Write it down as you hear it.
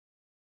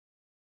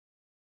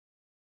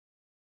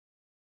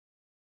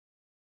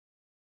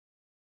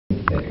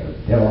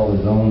had all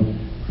his own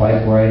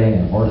bike riding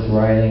and horse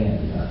riding,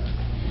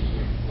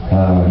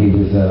 and he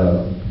was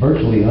a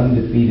virtually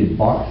undefeated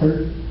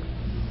boxer.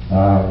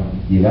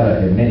 You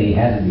gotta admit he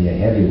had to be a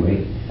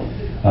heavyweight.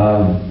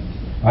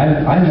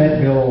 I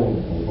met Bill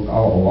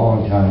a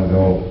long time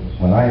ago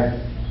when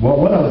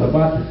what I was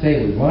about to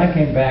say was when I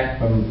came back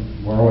from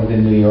where I was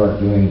in New York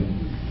doing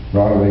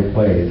Broadway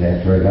plays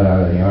after I got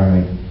out of the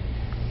Army,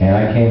 and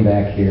I came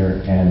back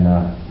here, and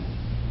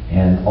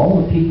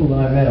all the people that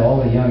I met, all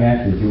the young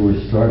actors who were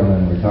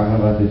struggling, were talking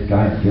about this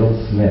guy, Bill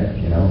Smith,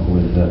 you know, who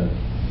was,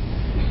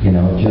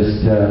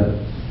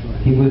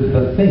 he was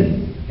the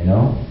thing, you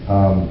know.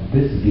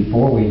 This is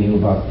before we knew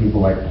about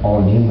people like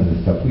Paul Newman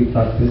and stuff. We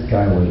thought this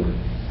guy was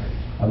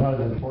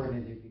about as important